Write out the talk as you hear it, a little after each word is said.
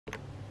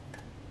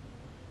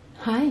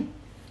Hi,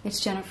 it's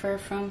Jennifer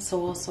from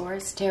Soul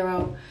Source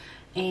Tarot,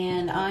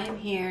 and I'm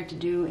here to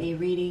do a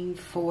reading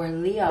for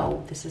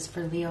Leo. This is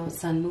for Leo,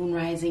 Sun, Moon,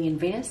 Rising, and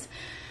Venus.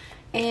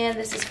 And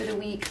this is for the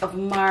week of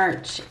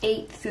March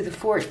 8th through the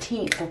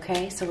 14th,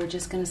 okay? So we're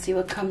just going to see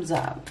what comes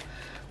up.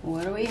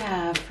 What do we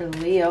have for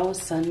Leo,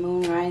 Sun,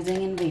 Moon,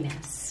 Rising, and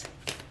Venus?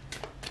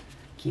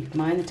 Keep in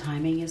mind the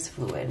timing is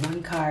fluid.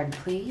 One card,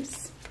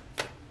 please.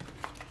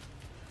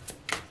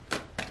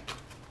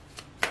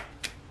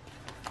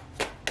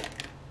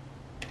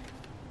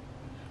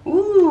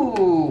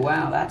 Ooh,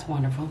 wow, that's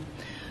wonderful.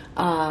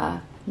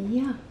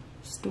 Yeah,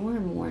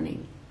 storm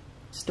warning.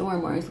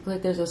 Storm warning. Looks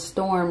like there's a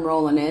storm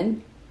rolling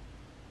in.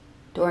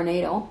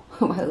 Tornado.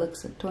 It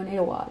looks like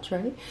tornado watch,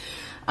 right?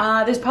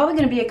 There's probably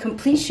going to be a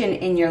completion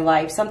in your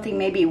life. Something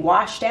may be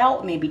washed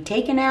out, maybe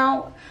taken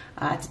out.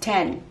 It's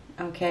 10.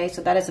 Okay,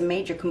 so that is a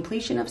major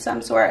completion of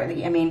some sort.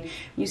 I mean,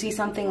 you see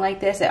something like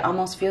this, it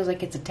almost feels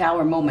like it's a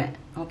tower moment.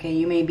 Okay,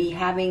 you may be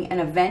having an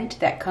event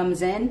that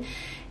comes in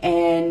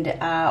and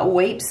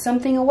wipes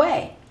something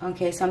away.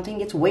 Okay, something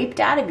gets wiped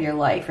out of your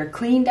life or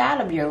cleaned out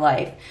of your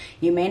life.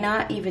 You may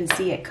not even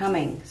see it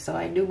coming. So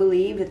I do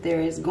believe that there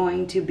is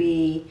going to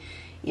be,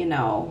 you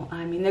know,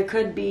 I mean, there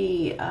could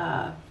be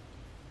a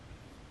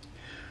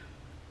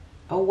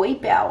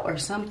wipe out or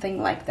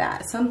something like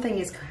that. Something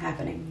is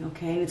happening,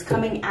 okay? It's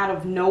coming out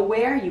of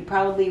nowhere. You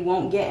probably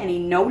won't get any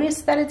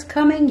notice that it's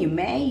coming. You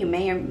may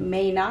or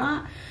may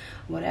not.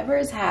 Whatever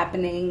is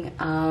happening,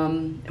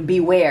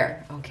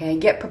 beware, okay?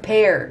 Get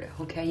prepared,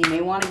 okay? You may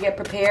want to get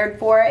prepared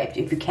for it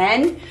if you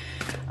can.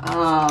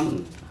 I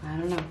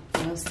don't know.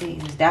 We'll see.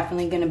 There's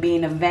definitely going to be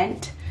an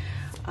event.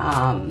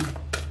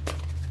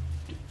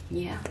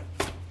 Yeah.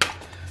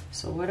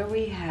 So what do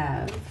we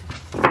have?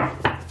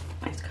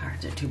 These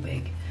cards are too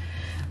big.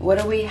 What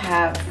do we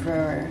have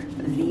for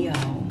Leo?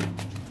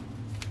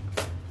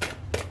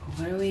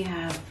 What do we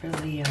have for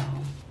Leo?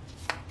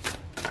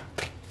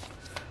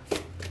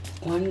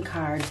 One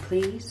card,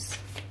 please.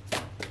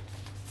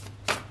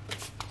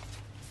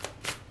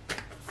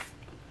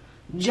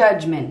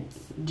 Judgment.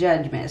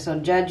 Judgment. So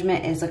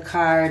judgment is a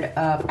card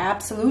of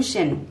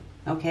absolution.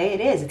 Okay,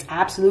 it is. It's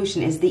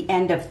absolution is the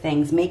end of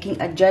things.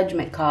 Making a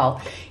judgment call.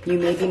 You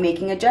may be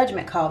making a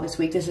judgment call this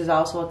week. This is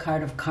also a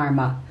card of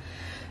karma.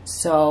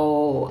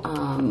 So,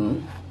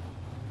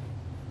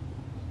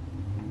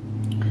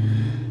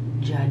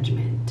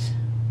 judgment.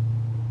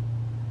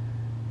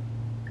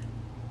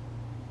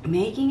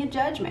 Making a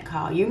judgment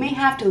call. You may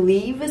have to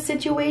leave a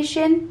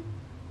situation,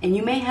 and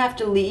you may have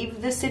to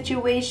leave the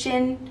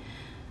situation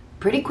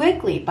pretty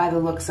quickly by the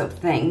looks of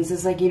things.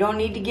 It's like you don't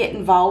need to get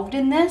involved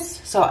in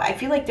this. So I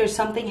feel like there's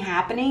something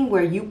happening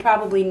where you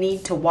probably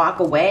need to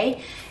walk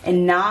away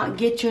and not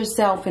get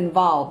yourself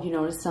involved. You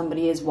notice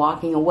somebody is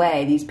walking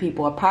away. These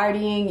people are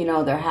partying, you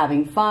know, they're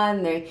having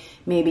fun. They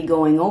may be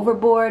going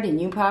overboard, and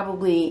you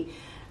probably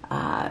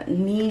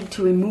need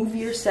to remove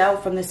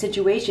yourself from the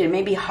situation. It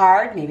may be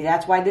hard. Maybe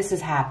that's why this is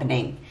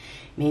happening.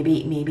 Maybe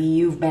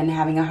you've been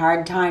having a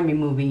hard time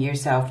removing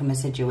yourself from a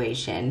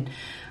situation.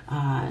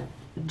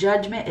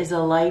 Judgment is a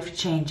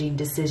life-changing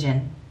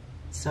decision.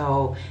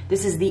 So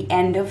this is the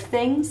end of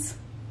things.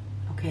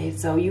 Okay,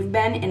 so you've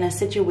been in a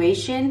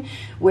situation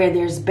where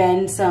there's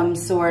been some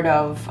sort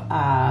of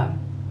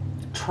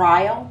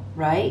trial,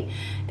 right?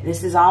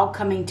 This is all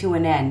coming to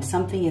an end.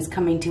 Something is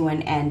coming to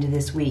an end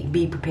this week.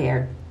 Be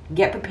prepared.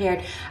 Get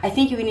prepared. I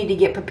think you need to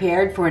get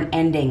prepared for an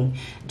ending.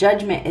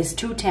 Judgment is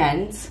 2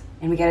 10s,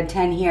 and we got a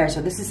 10 here.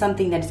 So this is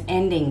something that is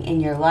ending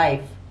in your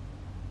life.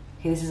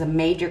 Okay, this is a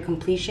major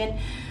completion.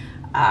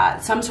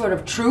 Some sort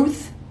of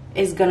truth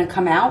is going to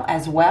come out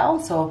as well.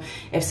 So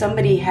if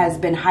somebody has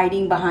been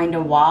hiding behind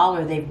a wall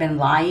or they've been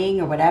lying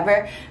or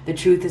whatever, the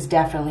truth is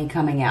definitely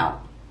coming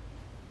out.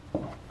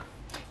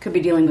 Could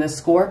be dealing with a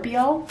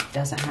Scorpio.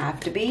 Doesn't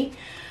have to be.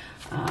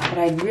 But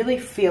I really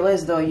feel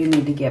as though you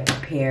need to get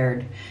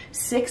prepared.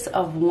 6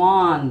 of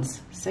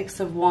Wands. 6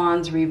 of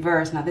Wands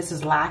reverse. Now this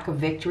is lack of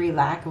victory,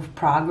 lack of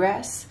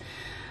progress.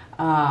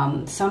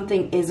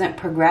 Something isn't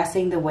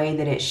progressing the way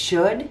that it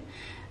should.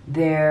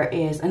 There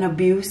is an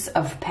abuse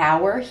of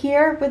power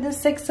here with the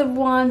 6 of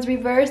Wands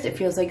reversed. It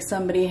feels like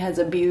somebody has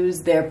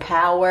abused their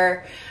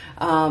power.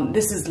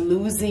 This is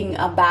losing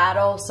a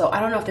battle. So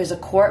I don't know if there's a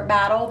court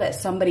battle that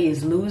somebody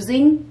is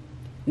losing.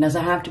 It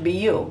doesn't have to be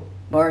you.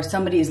 Or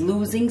somebody is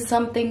losing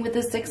something with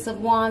the 6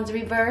 of Wands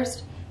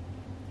reversed.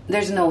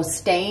 There's no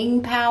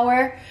staying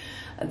power.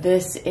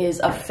 This is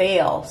a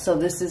fail. So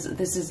this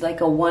is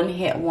like a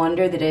one-hit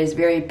wonder that is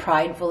very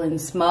prideful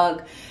and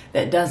smug,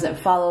 that doesn't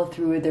follow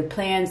through with their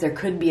plans. There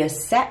could be a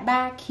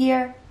setback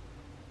here.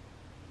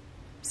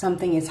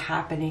 Something is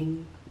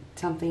happening.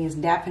 Something is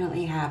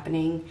definitely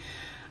happening.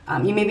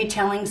 You may be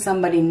telling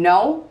somebody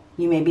no.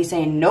 You may be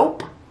saying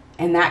nope.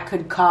 And that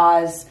could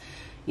cause,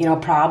 you know,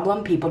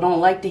 problem. People don't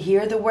like to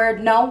hear the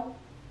word no.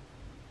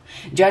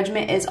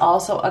 Judgment is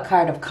also a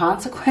card of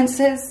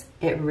consequences.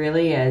 It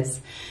really is.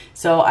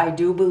 So I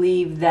do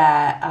believe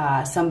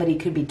that somebody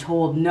could be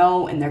told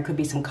no, and there could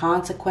be some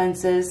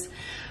consequences.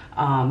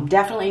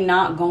 Definitely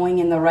not going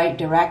in the right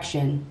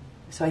direction.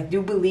 So I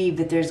do believe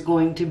that there's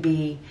going to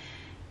be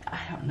I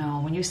don't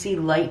know, when you see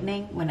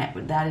lightning,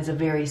 that is a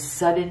very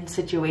sudden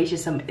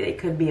situation. It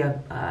could be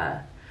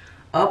a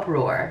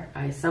uproar.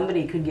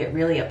 Somebody could get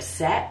really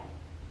upset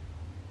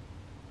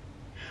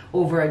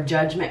over a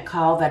judgment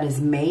call that is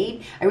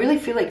made. I really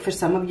feel like for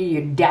some of you,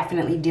 you're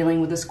definitely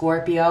dealing with a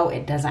Scorpio.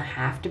 It doesn't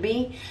have to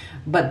be,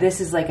 but this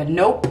is like a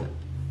nope.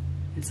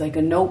 It's like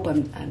a nope,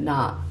 I'm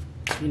not,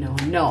 you know,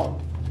 no.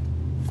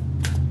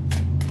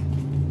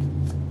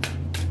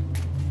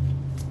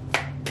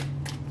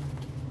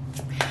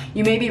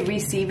 You may be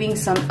receiving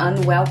some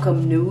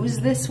unwelcome news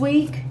this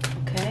week,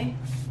 okay?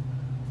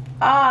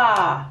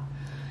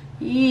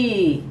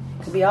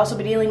 Could be also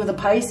be dealing with a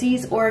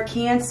Pisces or a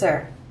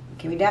Cancer.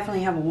 Okay, we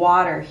definitely have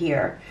water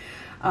here.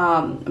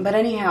 But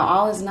anyhow,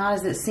 all is not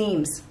as it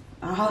seems.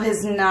 All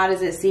is not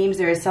as it seems.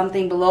 There is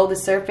something below the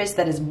surface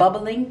that is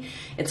bubbling.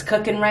 It's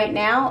cooking right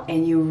now,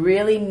 and you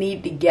really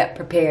need to get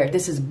prepared.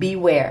 This is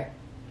beware.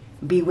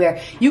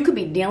 Beware. You could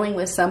be dealing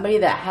with somebody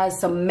that has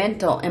some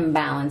mental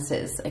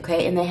imbalances,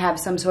 okay? And they have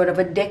some sort of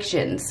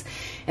addictions.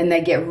 And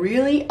they get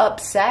really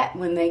upset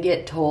when they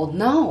get told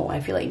no. I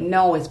feel like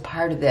no is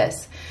part of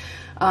this.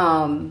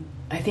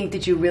 I think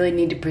that you really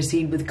need to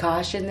proceed with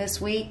caution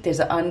this week. There's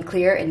an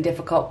unclear and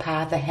difficult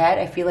path ahead.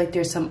 I feel like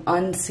there's some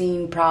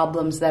unseen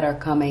problems that are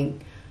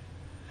coming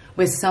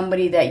with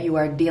somebody that you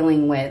are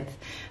dealing with.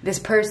 This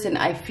person,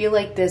 I feel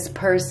like this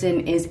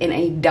person is in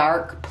a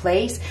dark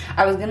place.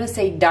 I was going to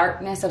say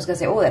darkness. I was going to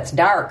say, oh, that's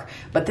dark.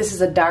 But this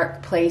is a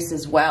dark place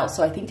as well.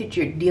 So I think that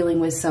you're dealing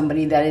with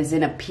somebody that is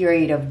in a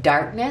period of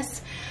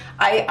darkness.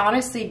 I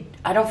honestly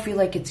don't feel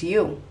like it's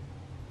you.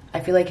 I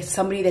feel like it's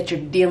somebody that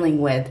you're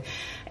dealing with.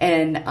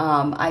 And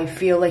I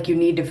feel like you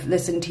need to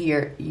listen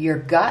to your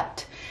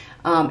gut.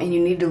 And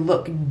you need to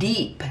look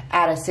deep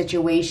at a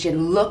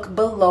situation. Look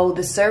below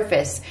the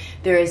surface.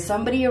 There is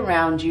somebody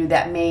around you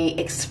that may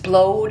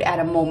explode at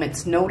a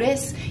moment's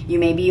notice.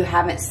 Maybe you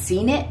haven't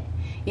seen it.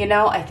 You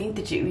know, I think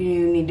that you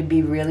need to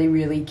be really,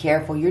 really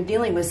careful. You're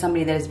dealing with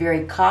somebody that is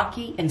very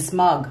cocky and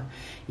smug.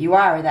 You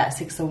are that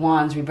Six of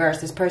Wands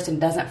reversed. This person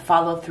doesn't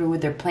follow through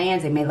with their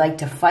plans. They may like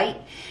to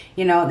fight.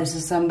 You know, this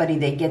is somebody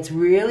that gets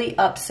really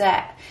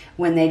upset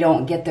when they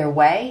don't get their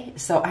way.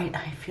 So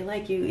I feel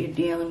like you're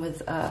dealing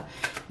with,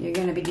 you're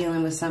going to be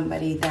dealing with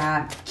somebody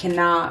that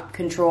cannot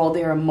control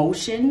their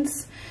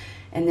emotions,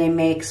 and they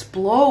may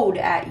explode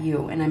at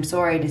you. And I'm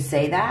sorry to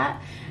say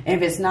that.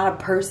 And if it's not a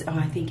person,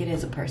 I think it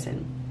is a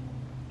person.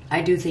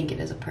 I do think it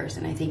is a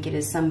person. I think it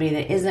is somebody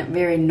that isn't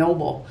very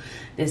noble.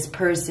 This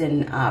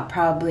person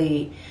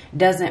probably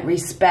doesn't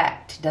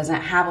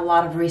have a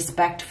lot of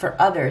respect for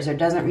others, or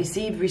doesn't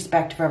receive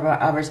respect for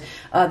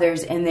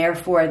others, and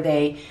therefore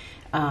they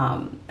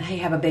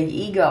have a big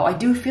ego. I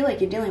do feel like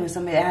you're dealing with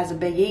somebody that has a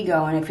big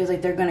ego, and it feels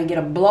like they're going to get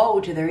a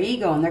blow to their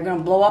ego, and they're going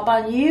to blow up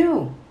on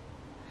you.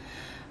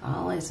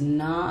 All is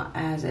not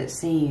as it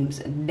seems,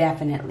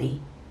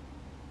 definitely.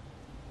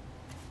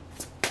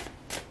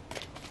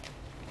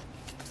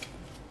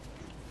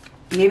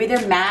 Maybe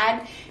they're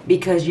mad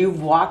because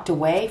you've walked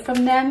away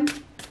from them.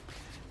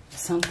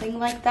 Something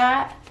like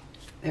that.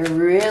 They're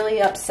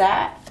really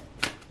upset.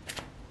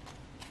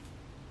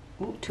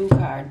 Ooh, 2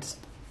 cards.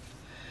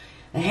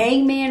 The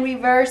Hangman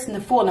reverse and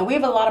the Fool. Now we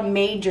have a lot of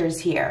majors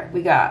here.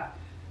 We got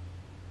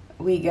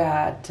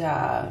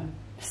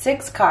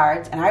 6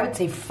 cards, and I would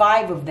say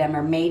 5 of them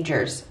are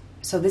majors.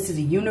 So this is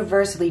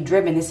universally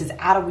driven. This is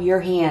out of your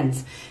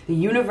hands. The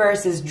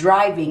universe is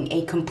driving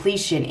a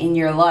completion in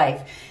your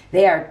life.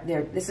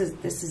 This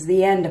is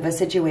the end of a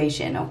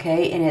situation,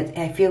 okay? And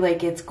I feel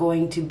like it's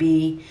going to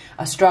be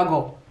a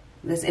struggle.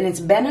 And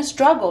it's been a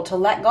struggle to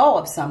let go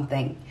of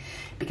something,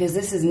 because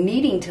this is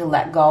needing to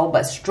let go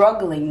but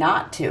struggling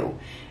not to,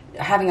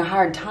 having a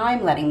hard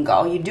time letting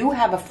go. You do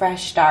have a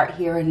fresh start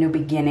here, a new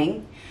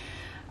beginning,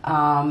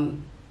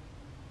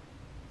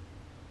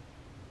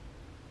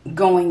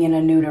 going in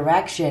a new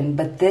direction,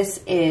 but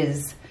this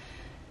is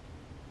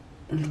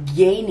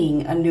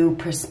gaining a new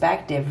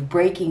perspective,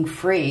 breaking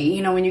free.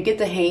 You know, when you get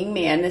the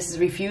Hangman, this is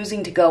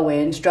refusing to go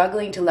in,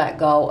 struggling to let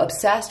go,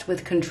 obsessed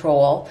with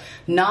control,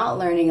 not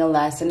learning a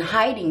lesson,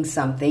 hiding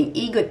something,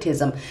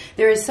 egotism.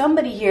 There is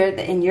somebody here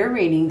in your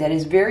reading that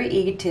is very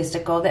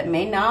egotistical, that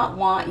may not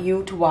want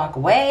you to walk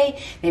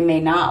away. They may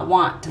not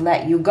want to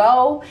let you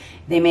go.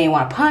 They may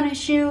want to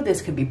punish you.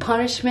 This could be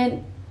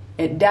punishment.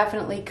 It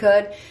definitely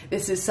could.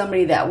 This is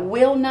somebody that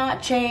will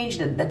not change,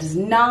 that does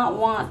not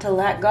want to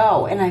let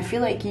go. And I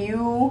feel like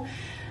you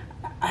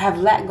have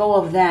let go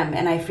of them,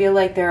 and I feel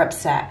like they're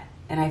upset.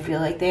 And I feel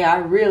like they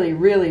are really,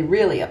 really,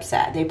 really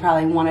upset. They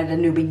probably wanted a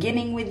new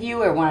beginning with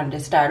you, or wanted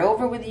to start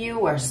over with you,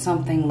 or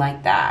something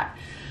like that.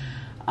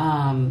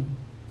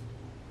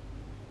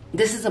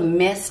 This is a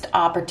missed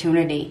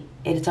opportunity.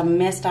 It's a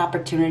missed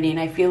opportunity, and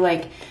I feel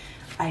like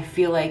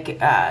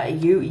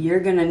you're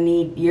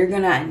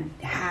gonna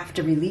have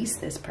to release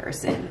this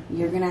person.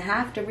 You're gonna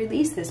have to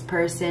release this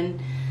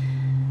person.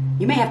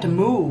 You may have to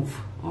move,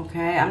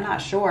 okay? I'm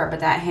not sure, but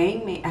that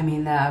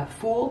the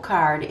Fool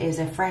card is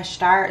a fresh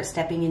start,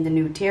 stepping into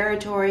new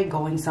territory,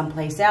 going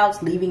someplace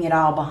else, leaving it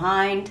all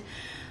behind,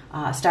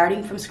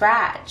 starting from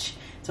scratch.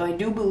 So I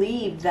do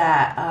believe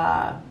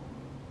that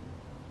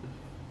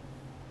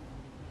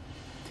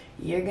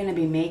You're going to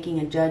be making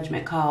a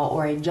judgment call,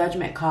 or a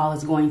judgment call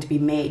is going to be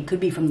made. Could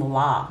be from the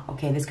law.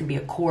 Okay, this could be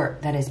a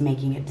court that is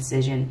making a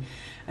decision.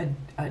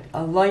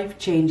 A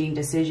life-changing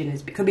decision.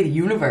 It could be the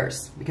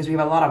universe, because we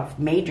have a lot of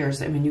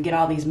majors. I mean, you get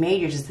all these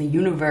majors, it's the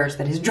universe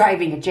that is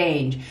driving a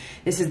change.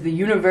 This is the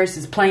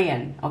universe's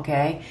plan,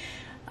 okay?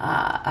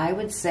 I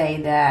would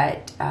say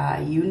that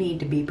you need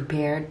to be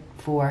prepared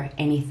for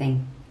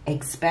anything.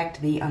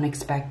 Expect the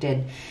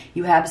unexpected.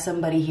 You have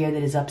somebody here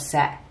that is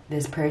upset.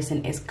 This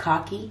person is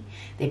cocky.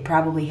 They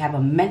probably have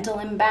a mental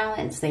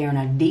imbalance. They are in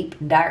a deep,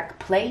 dark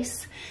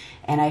place.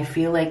 And I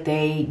feel like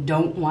they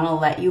don't want to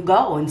let you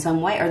go in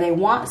some way, or they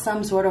want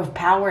some sort of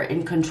power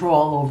and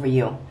control over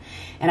you.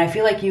 And I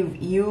feel like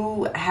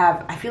you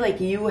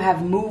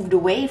have moved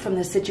away from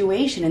the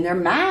situation, and they're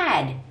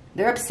mad.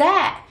 They're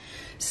upset.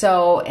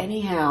 So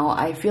anyhow,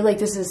 I feel like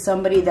this is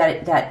somebody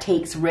that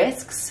takes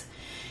risks,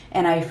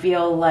 and I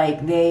feel like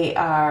it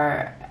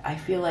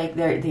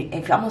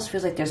almost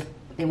feels like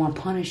they want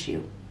to punish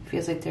you. It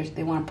feels like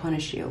they want to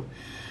punish you.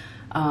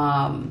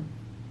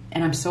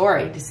 And I'm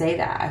sorry to say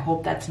that. I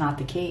hope that's not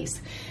the case.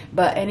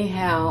 But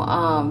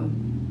anyhow,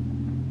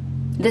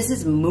 this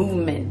is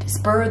movement,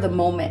 spur of the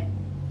moment.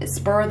 It's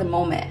spur of the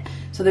moment.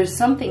 So there's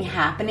something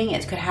happening.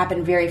 It could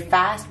happen very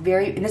fast,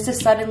 and this is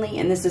suddenly,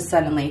 and this is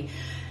suddenly.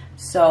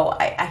 So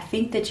I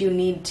think that you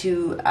need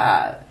to,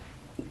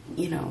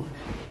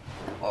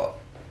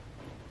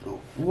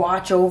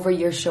 watch over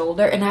your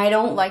shoulder. And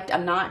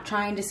I'm not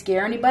trying to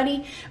scare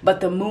anybody,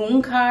 but the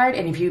moon card,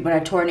 and when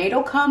a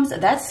tornado comes,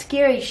 that's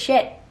scary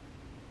shit.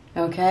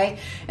 Okay,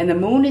 and the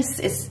moon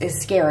is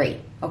scary.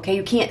 Okay,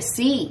 you can't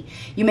see.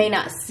 You may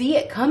not see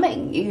it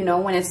coming.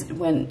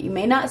 When you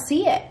may not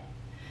see it.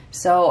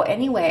 So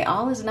anyway,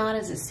 all is not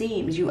as it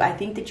seems. I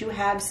think that you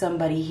have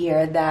somebody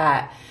here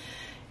that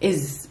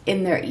is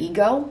in their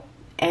ego,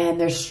 and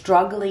they're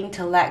struggling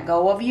to let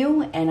go of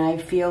you. And I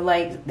feel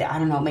like, I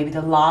don't know, maybe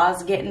the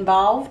laws get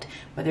involved,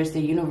 whether it's the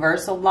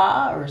universal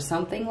law or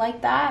something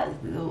like that.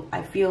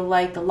 I feel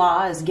like the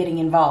law is getting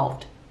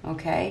involved.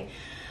 Okay.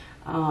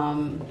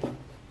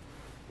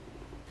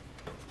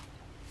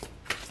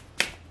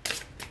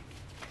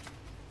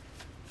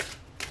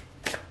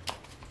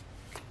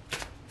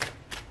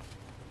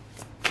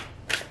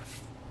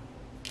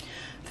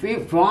 Three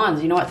of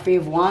Wands. You know what Three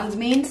of Wands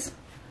means?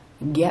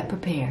 Get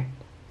prepared.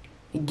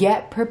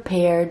 Get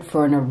prepared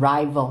for an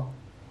arrival.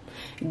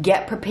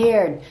 Get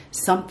prepared.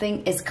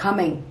 Something is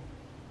coming.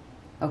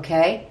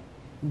 Okay?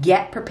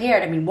 Get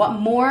prepared. I mean, what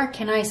more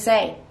can I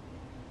say?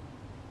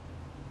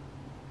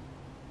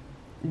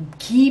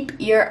 Keep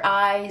your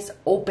eyes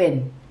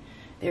open.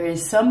 There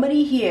is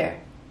somebody here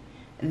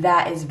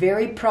that is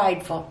very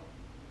prideful.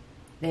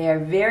 They are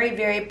very,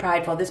 very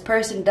prideful. This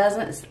person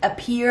doesn't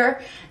appear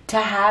to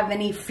have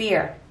any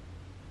fear.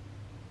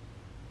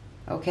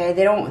 Okay,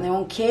 they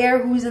don't care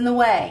who's in the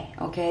way.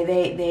 Okay,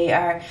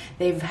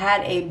 they've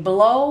had a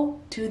blow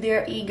to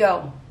their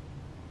ego.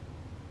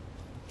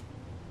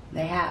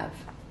 They have.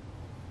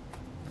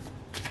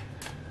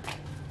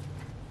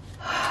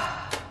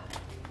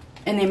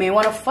 And they may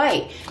want to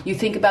fight. You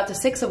think about the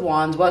Six of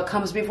Wands. What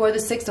comes before the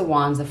Six of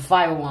Wands? The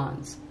Five of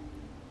Wands.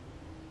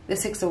 The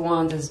Six of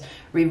Wands is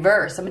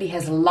reversed. Somebody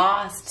has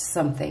lost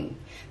something.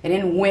 They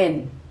didn't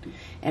win.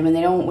 And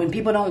when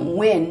people don't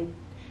win,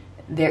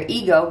 their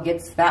ego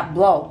gets that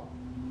blow.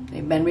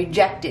 They've been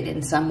rejected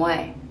in some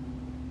way.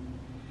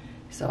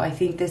 So I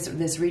think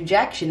this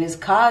rejection is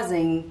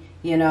causing,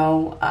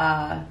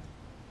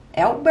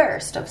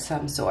 outburst of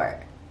some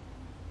sort.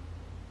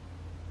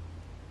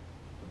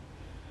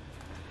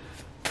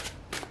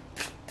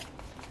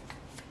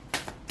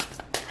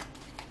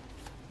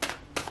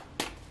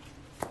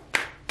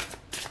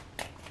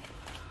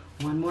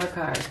 One more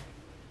card.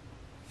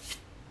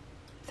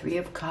 Three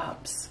of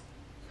Cups.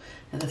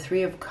 Now the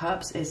Three of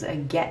Cups is a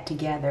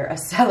get-together, a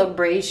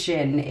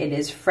celebration. It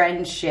is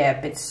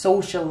friendship. It's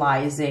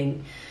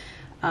socializing,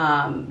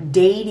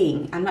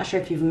 dating. I'm not sure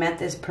if you've met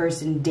this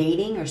person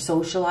dating or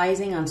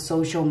socializing on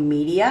social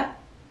media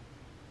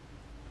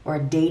or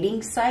a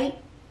dating site.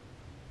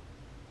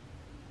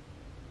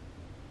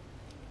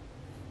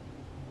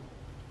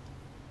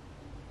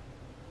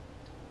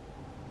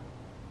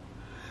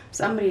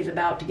 Somebody's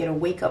about to get a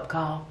wake-up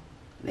call.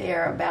 They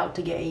are about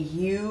to get a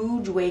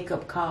huge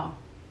wake-up call.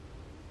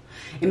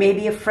 It may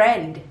be a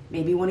friend,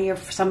 maybe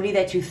somebody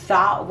that you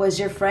thought was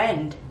your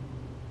friend,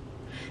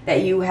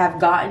 that you have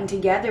gotten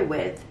together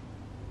with.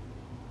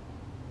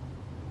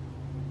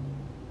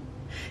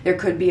 There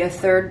could be a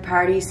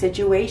third-party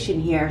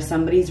situation here.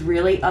 Somebody's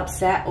really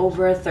upset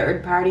over a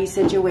third-party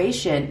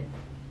situation.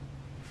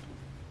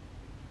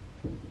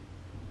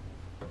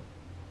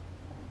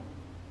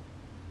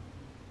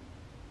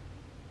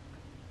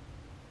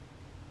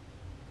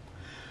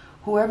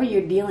 Whoever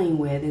you're dealing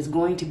with is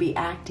going to be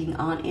acting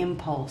on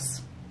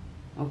impulse,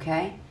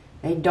 okay?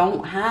 They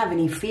don't have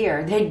any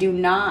fear. They do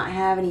not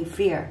have any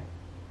fear.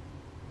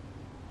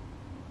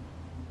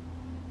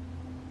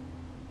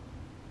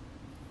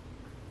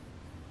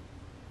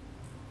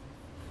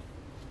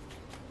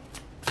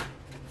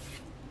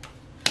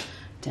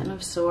 Ten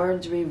of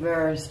Swords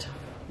reversed.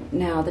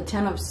 Now, the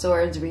Ten of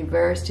Swords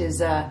reversed is,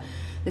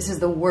 this is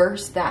the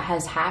worst that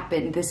has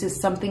happened. This is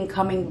something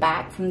coming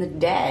back from the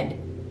dead,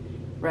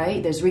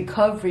 right? There's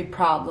recovery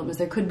problems.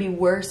 There could be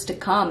worse to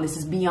come. This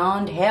is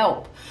beyond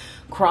help.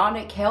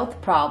 Chronic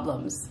health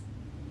problems.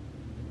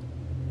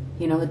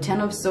 You know, the Ten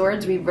of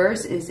Swords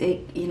reverse is,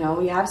 it. You know,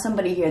 you have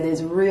somebody here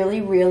that's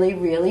really, really,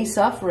 really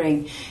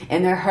suffering,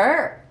 and they're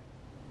hurt.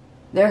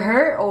 They're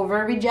hurt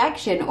over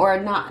rejection or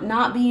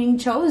not being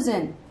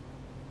chosen.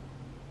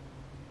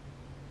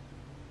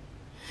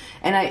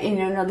 And you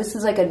know, this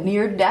is like a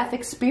near-death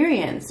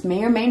experience.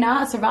 May or may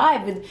not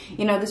survive.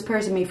 You know, this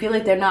person may feel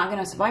like they're not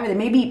going to survive. They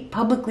may be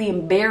publicly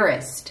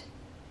embarrassed.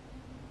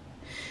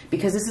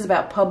 Because this is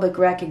about public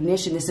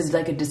recognition. This is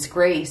like a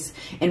disgrace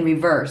in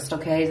reversed,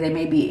 okay? They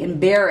may be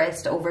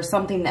embarrassed over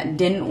something that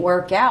didn't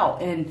work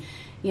out. And,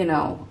 you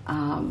know,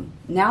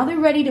 now they're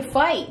ready to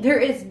fight.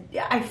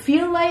 I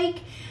feel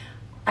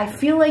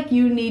like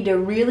you need to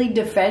really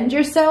defend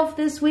yourself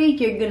this week.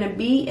 You're going to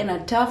be in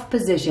a tough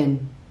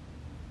position.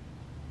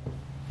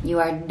 You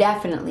are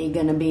definitely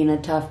going to be in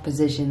a tough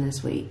position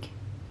this week.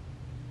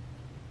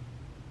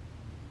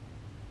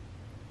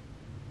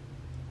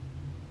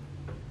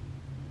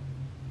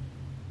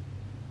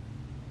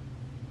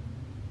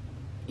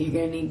 You're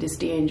going to need to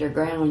stand your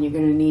ground. You're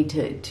going to need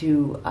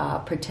to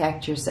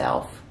protect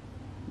yourself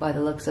by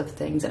the looks of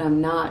things. And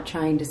I'm not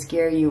trying to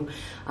scare you.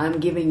 I'm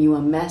giving you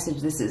a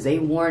message. This is a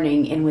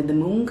warning. And with the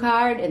Moon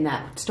card and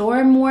that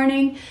storm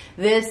warning,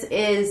 this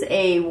is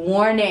a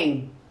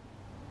warning.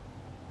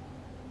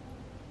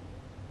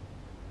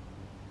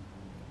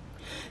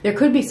 There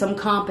could be some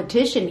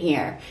competition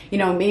here. You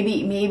know, maybe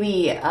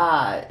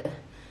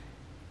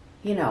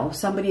you know,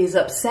 somebody is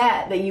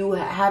upset that you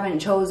haven't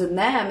chosen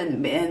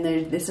them, and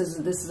this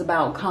is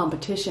about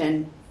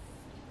competition,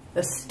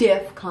 a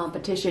stiff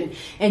competition,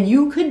 and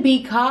you could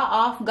be caught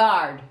off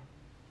guard.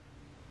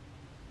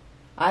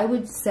 I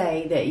would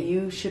say that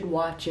you should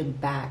watch your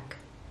back,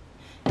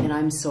 and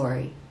I'm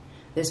sorry.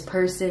 This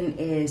person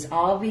is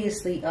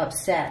obviously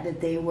upset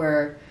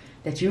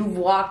that you've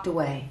walked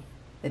away,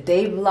 that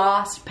they've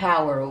lost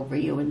power over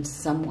you in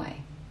some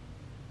way,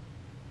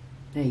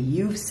 that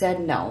you've said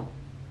no.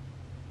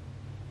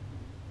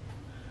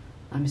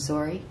 I'm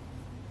sorry.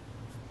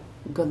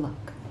 Good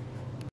luck.